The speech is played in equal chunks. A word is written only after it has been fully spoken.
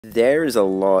There is a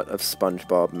lot of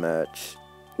SpongeBob merch.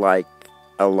 Like,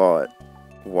 a lot.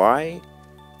 Why?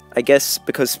 I guess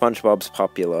because SpongeBob's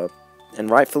popular.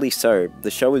 And rightfully so, the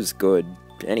show is good.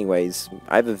 Anyways,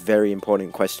 I have a very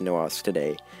important question to ask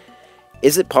today.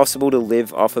 Is it possible to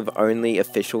live off of only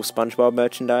official SpongeBob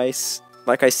merchandise?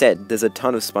 Like I said, there's a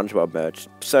ton of SpongeBob merch,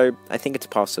 so I think it's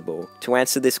possible. To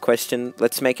answer this question,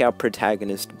 let's make our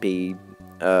protagonist be,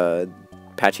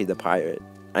 Patchy the Pirate.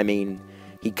 I mean,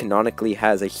 he canonically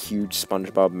has a huge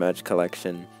SpongeBob merch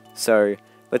collection, so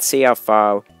let's see how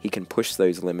far he can push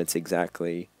those limits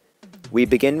exactly. We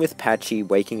begin with Patchy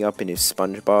waking up in his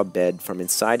SpongeBob bed from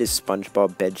inside his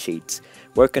SpongeBob bedsheets,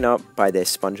 woken up by their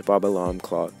SpongeBob alarm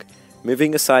clock.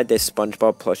 Moving aside their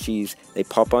SpongeBob plushies, they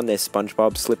pop on their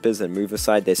SpongeBob slippers and move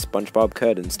aside their SpongeBob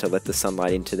curtains to let the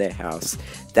sunlight into their house.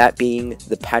 That being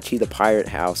the Patchy the Pirate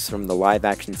house from the live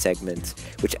action segment,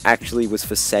 which actually was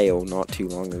for sale not too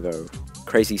long ago.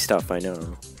 Crazy stuff, I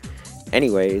know.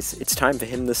 Anyways, it's time for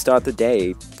him to start the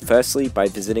day, firstly by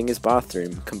visiting his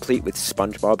bathroom, complete with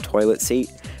SpongeBob toilet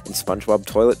seat and SpongeBob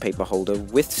toilet paper holder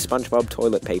with SpongeBob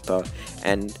toilet paper,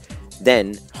 and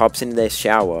then hops into their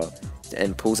shower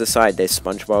and pulls aside their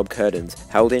SpongeBob curtains,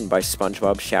 held in by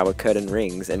SpongeBob shower curtain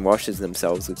rings, and washes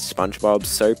themselves with SpongeBob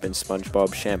soap and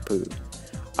SpongeBob shampoo.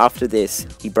 After this,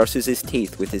 he brushes his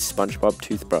teeth with his SpongeBob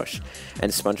toothbrush and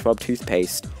SpongeBob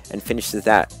toothpaste, and finishes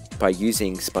that by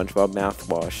using SpongeBob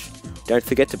mouthwash. Don't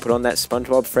forget to put on that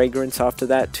SpongeBob fragrance after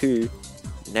that too.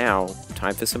 Now,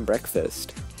 time for some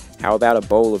breakfast. How about a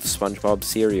bowl of SpongeBob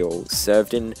cereal,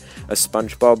 served in a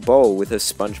SpongeBob bowl with a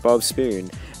SpongeBob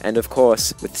spoon, and of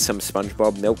course, with some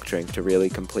SpongeBob milk drink to really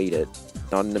complete it.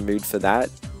 Not in the mood for that?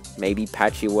 Maybe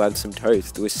Patchy will have some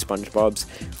toast with SpongeBob's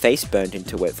face burnt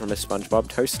into it from a SpongeBob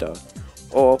toaster.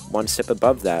 Or, one step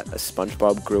above that, a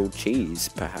SpongeBob grilled cheese,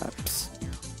 perhaps.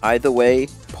 Either way,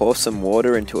 pour some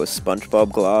water into a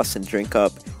SpongeBob glass and drink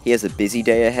up. He has a busy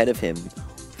day ahead of him.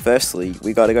 Firstly,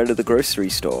 we gotta go to the grocery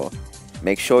store.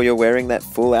 Make sure you're wearing that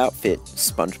full outfit: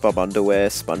 SpongeBob underwear,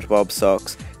 SpongeBob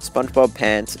socks, SpongeBob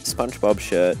pants, SpongeBob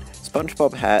shirt,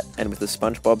 SpongeBob hat, and with a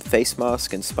SpongeBob face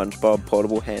mask and SpongeBob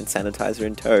portable hand sanitizer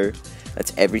in tow.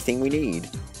 That's everything we need.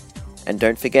 And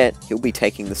don't forget, he'll be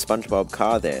taking the SpongeBob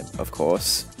car there, of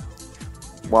course.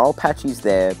 While Patchy's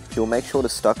there, he'll make sure to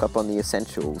stock up on the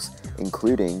essentials,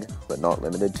 including, but not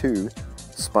limited to,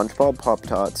 SpongeBob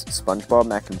Pop-Tarts, SpongeBob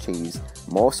Mac and Cheese,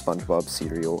 more SpongeBob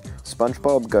cereal,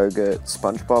 SpongeBob Go-Gurt,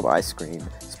 SpongeBob ice cream,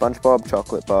 SpongeBob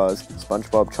chocolate bars,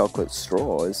 SpongeBob chocolate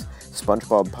straws,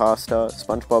 SpongeBob pasta,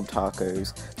 SpongeBob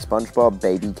tacos, SpongeBob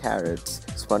baby carrots,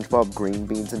 SpongeBob green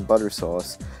beans and butter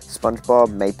sauce,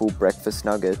 SpongeBob maple breakfast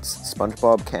nuggets,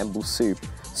 SpongeBob Campbell's soup,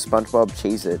 SpongeBob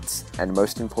Cheez-Its, and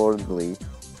most importantly,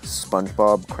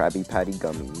 SpongeBob Krabby Patty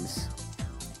gummies.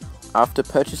 After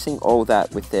purchasing all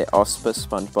that with their OSPA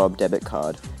SpongeBob debit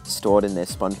card stored in their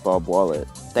SpongeBob wallet,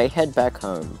 they head back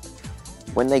home.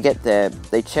 When they get there,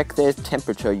 they check their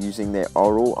temperature using their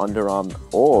oral, underarm,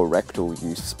 or rectal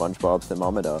use SpongeBob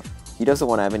thermometer. He doesn't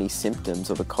want to have any symptoms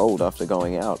of a cold after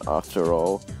going out, after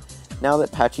all. Now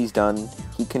that Patchy's done,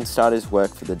 he can start his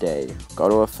work for the day.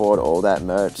 Gotta afford all that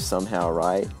merch somehow,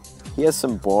 right? He has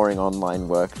some boring online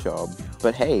work job,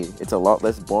 but hey, it's a lot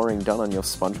less boring done on your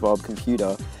SpongeBob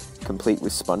computer, complete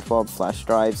with SpongeBob flash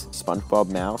drives, SpongeBob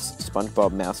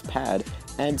mouse pad,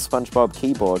 and SpongeBob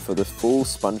keyboard for the full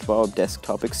SpongeBob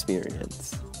desktop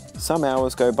experience. Some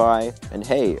hours go by, and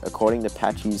hey, according to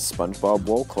Patchy's SpongeBob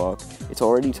wall clock, it's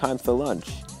already time for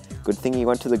lunch. Good thing he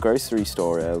went to the grocery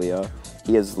store earlier.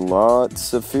 He has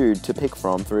lots of food to pick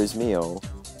from for his meal,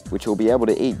 which he'll be able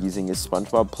to eat using his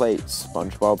SpongeBob plate,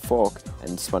 SpongeBob fork,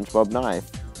 and SpongeBob knife.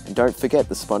 And don't forget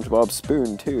the SpongeBob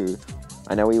spoon too.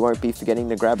 I know he won't be forgetting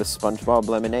to grab a SpongeBob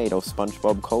lemonade or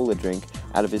SpongeBob cola drink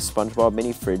out of his SpongeBob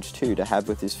mini fridge too to have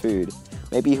with his food.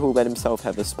 Maybe he'll let himself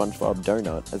have a SpongeBob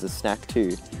donut as a snack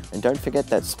too. And don't forget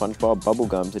that SpongeBob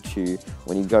bubblegum to chew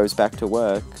when he goes back to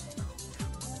work.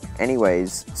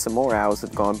 Anyways, some more hours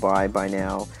have gone by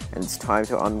now, and it's time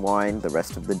to unwind the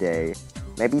rest of the day.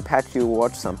 Maybe Patchy will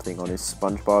watch something on his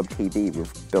SpongeBob TV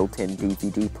with built-in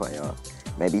DVD player.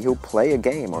 Maybe he'll play a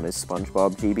game on his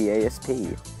SpongeBob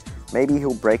GBASP. Maybe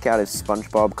he'll break out his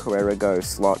SpongeBob Carrera Go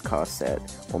slot car set,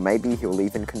 or maybe he'll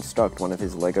even construct one of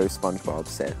his Lego SpongeBob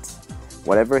sets.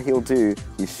 Whatever he'll do,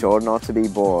 he's sure not to be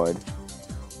bored.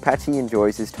 Patchy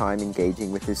enjoys his time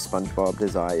engaging with his SpongeBob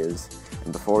desires,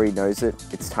 and before he knows it,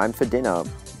 it's time for dinner.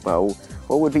 Well,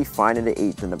 what would be finer to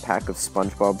eat than a pack of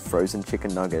SpongeBob frozen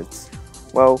chicken nuggets?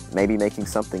 Well, maybe making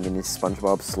something in his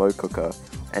SpongeBob slow cooker,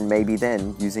 and maybe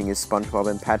then using his SpongeBob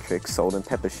and Patrick salt and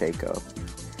pepper shaker.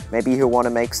 Maybe he'll want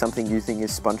to make something using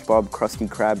his SpongeBob Krusty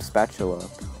Krab spatula,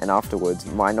 and afterwards,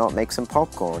 why not make some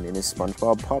popcorn in his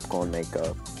SpongeBob popcorn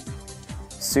maker?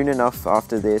 Soon enough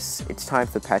after this, it's time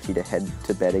for Patchy to head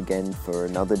to bed again for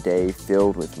another day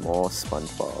filled with more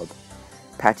SpongeBob.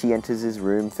 Patchy enters his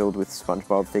room filled with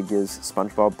SpongeBob figures,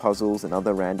 SpongeBob puzzles, and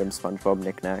other random SpongeBob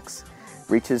knickknacks,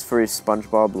 reaches for his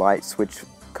SpongeBob light switch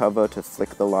cover to flick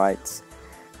the lights,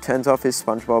 turns off his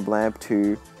SpongeBob lamp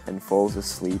too, and falls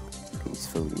asleep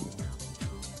peacefully.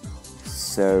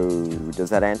 So, does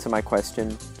that answer my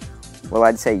question? Well,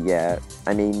 I'd say yeah.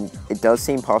 I mean, it does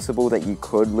seem possible that you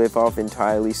could live off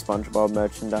entirely SpongeBob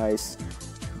merchandise,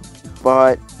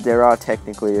 but there are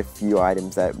technically a few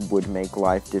items that would make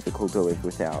life difficult to live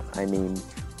without. I mean,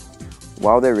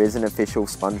 while there is an official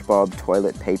SpongeBob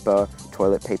toilet paper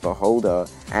holder,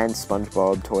 and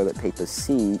SpongeBob toilet paper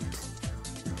seat,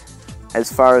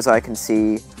 as far as I can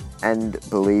see, and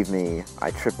believe me,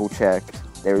 I triple checked,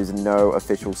 there is no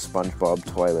official SpongeBob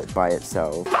toilet by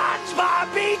itself.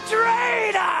 SpongeBob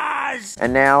betrayed us!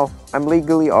 And now, I'm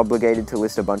legally obligated to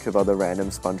list a bunch of other random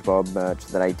SpongeBob merch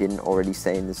that I didn't already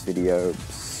say in this video,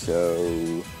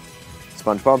 so...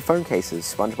 SpongeBob phone cases,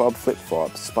 SpongeBob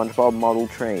flip-flops, SpongeBob model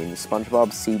trains,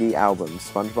 SpongeBob CD albums,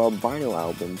 SpongeBob vinyl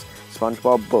albums,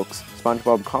 SpongeBob books,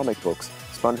 SpongeBob comic books,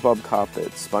 SpongeBob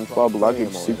carpets, SpongeBob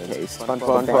luggage suitcase,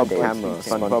 SpongeBob camera,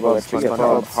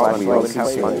 SpongeBob Hot Wheels,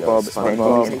 SpongeBob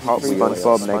Penny and Hot Wheels,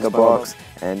 SpongeBob Mega Box,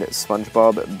 and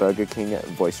SpongeBob Burger King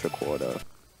voice recorder.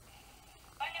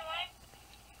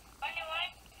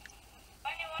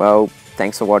 Well,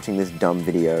 thanks for watching this dumb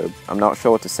video. I'm not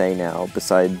sure what to say now,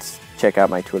 besides check out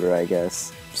my Twitter, I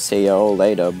guess. See y'all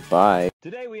later, bye.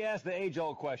 Today we ask the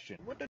age-old question.